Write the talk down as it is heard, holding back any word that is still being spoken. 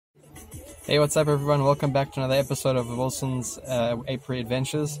Hey, what's up everyone? Welcome back to another episode of Wilson's Apiary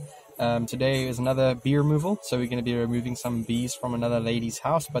Adventures. Today is another bee removal, so we're going to be removing some bees from another lady's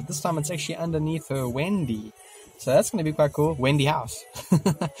house, but this time it's actually underneath her Wendy. So that's going to be quite cool. Wendy house.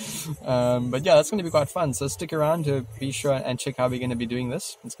 But yeah, that's going to be quite fun. So stick around to be sure and check how we're going to be doing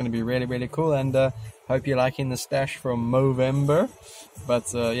this. It's going to be really, really cool, and hope you're liking the stash from Movember.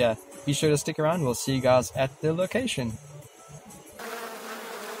 But yeah, be sure to stick around. We'll see you guys at the location.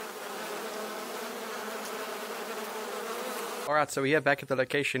 Alright, so we're here back at the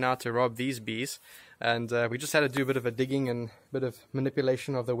location now to rob these bees, and we just had to do a bit of a digging and a bit of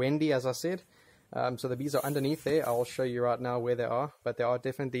manipulation of the Wendy, as I said. So the bees are underneath there. I'll show you right now where they are, but they are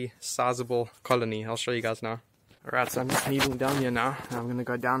definitely sizable colony. I'll show you guys now. Alright, so I'm just kneeling down here now, and I'm going to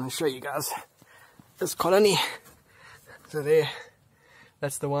go down and show you guys this colony. So there,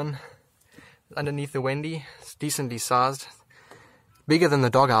 that's the one underneath the Wendy. It's decently sized. Bigger than the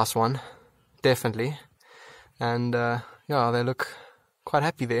doghouse one, definitely. And yeah, they look quite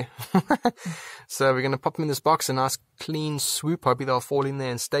happy there. So we're going to pop them in this box, a nice clean swoop. Hopefully they'll fall in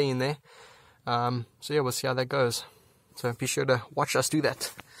there and stay in there. So yeah, we'll see how that goes. So be sure to watch us do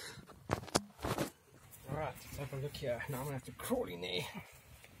that. Alright, let's have a look here. Now I'm going to have to crawl in there.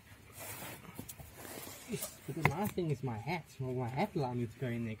 But the nice thing is my hat. Well, my hat allowed me to go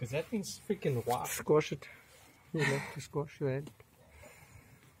in there because that thing's freaking white. Squash it. You have to squash that.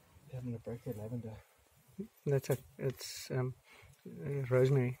 I'm going to break that lavender. That's it. It's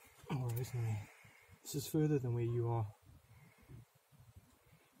rosemary. Oh, rosemary. This is further than where you are.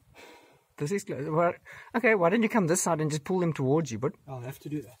 This is close. Well, okay, why don't you come this side and just pull them towards you, but I'll have to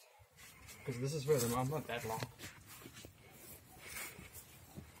do that. Because this is further. I'm not that long.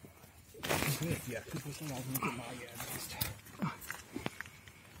 Yeah, people think I can get my ear at least.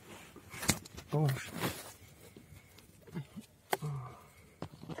 Oh.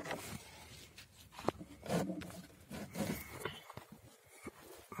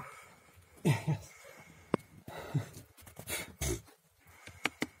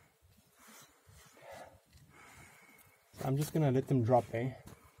 I'm just gonna let them drop, eh?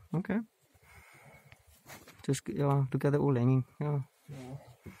 Okay. Just look at it all hanging. Yeah.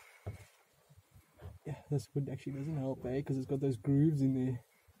 Yeah, this wood actually doesn't help, eh? Because it's got those grooves in there.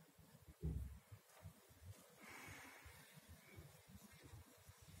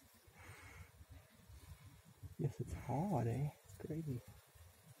 Yes, it's hard, eh? It's crazy.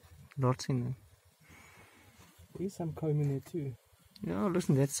 Lots in there. There's some comb in there too. Yeah,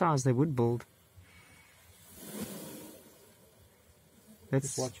 listen, that size they would build.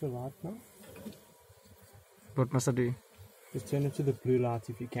 Just watch your light now. What must I do? Just turn it to the blue light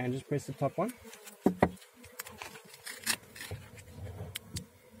if you can. Just press the top one.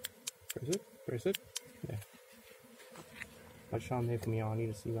 Press it. Press it. Yeah. I'll shine there for me. I need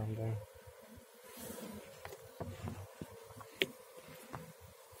to see where I'm going.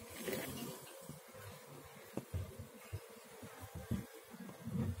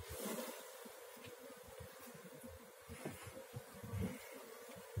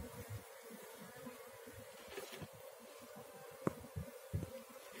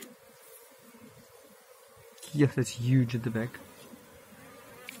 Yes, it's huge at the back.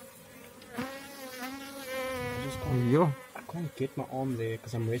 I can't get my arm there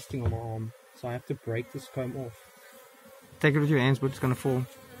because I'm resting on my arm. So I have to break this comb off. Take it with your hands, but it's gonna fall.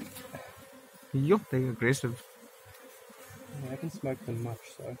 Yo, they're aggressive. I haven't smoked them much,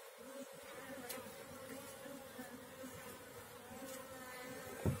 so.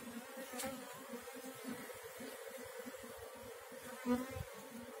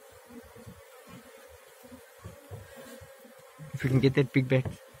 If we can get that big back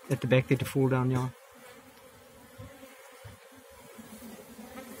at the back there to fall down, yeah.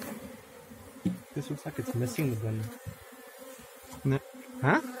 This looks like it's missing the bin. No.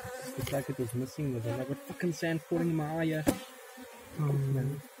 Huh? This looks like it was missing the bin. I got fucking sand falling in my eye here.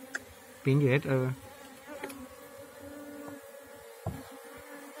 Bend your head over.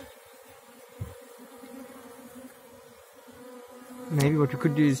 Maybe what we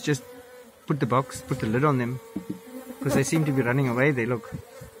could do is just put the lid on them. Because they seem to be running away there, look.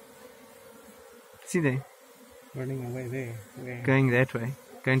 See there? Running away there. Where? Going that way.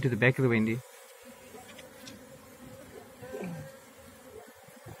 Going to the back of the Wendy.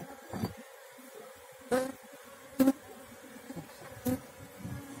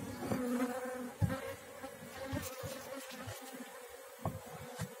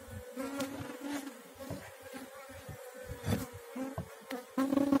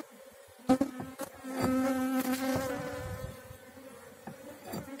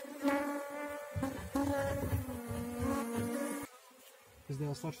 Because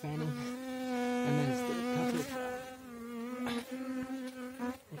they'll start fanning. And there's the couple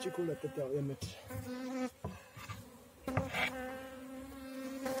what you call it, the limit.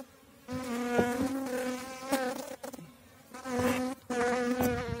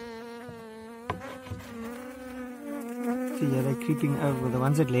 See, yeah, they're creeping over. The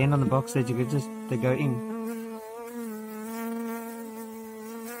ones that land on the box that you could just, they go in.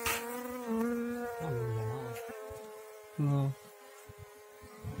 No.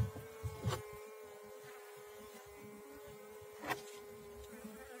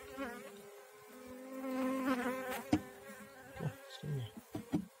 Stay there.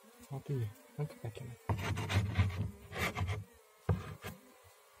 I'll be here. Don't come back in.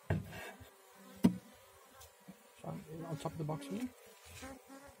 On top of the box for me.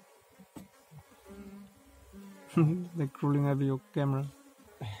 They're crawling over your camera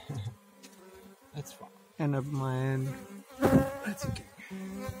That's fine. and over my hand. That's okay.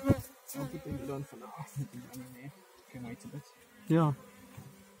 I'll put them on for now. Put them in there. Can wait a bit. Yeah.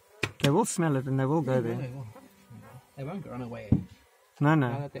 They will smell it and they will go there. They will. They won't run away. No, Now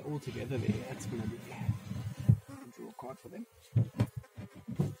no. that they're all together there, that's going to be a draw card for them.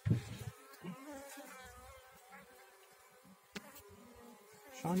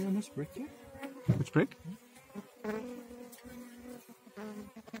 Shiny on this brick here. Which brick? Let's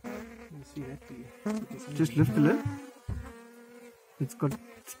see that for you. Just lift the lid. It's got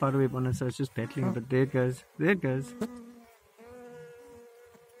spider web on it, so it's just battling, but there it goes. There it goes.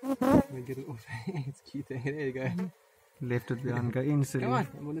 We get it off. It's cute. There you go. Left it behind. Go in, silly. Come on,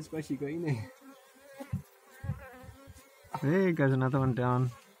 I'm going to squash you. Go in there. There goes another one down.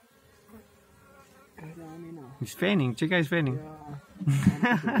 Go down there now. He's fanning. Chica is fanning.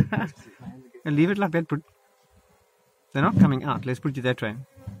 Yeah. And leave it like that. They're not coming out. Let's put it that way.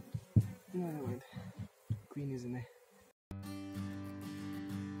 No, they won't. Queen is in there.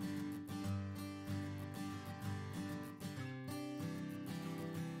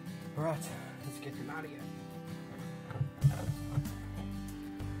 Alright, let's get them out of here.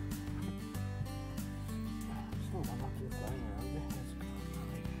 Still one up here flying around there. That's good.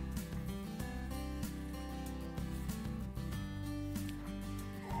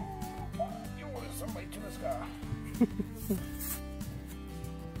 You want somebody to the sky.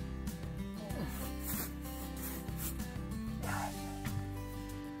 Alright.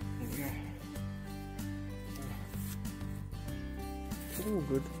 Here we go. Oh,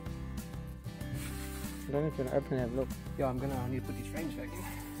 good. I don't know if you're going to open it and have a look. Yeah, I need to put these frames back in.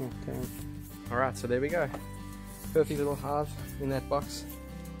 Okay. Alright, so there we go. Perfect little hive in that box.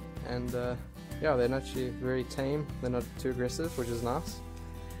 And yeah, they're actually very tame. They're not too aggressive, which is nice.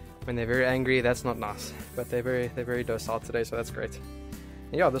 When they're very angry, that's not nice. But they're very docile today, so that's great.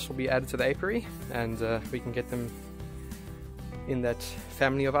 And yeah, this will be added to the apiary, and we can get them in that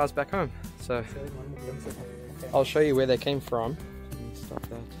family of ours back home. So I'll show you where they came from. Let me stop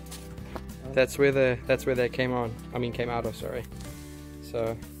that. That's where they came out of, sorry.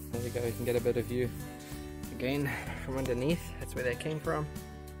 So there we go, you can get a better view again from underneath. That's where they came from.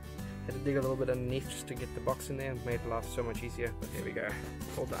 Had to dig a little bit underneath just to get the box in there, and made life so much easier. But there we go,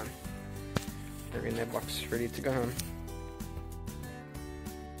 all done. They're in their box, ready to go home.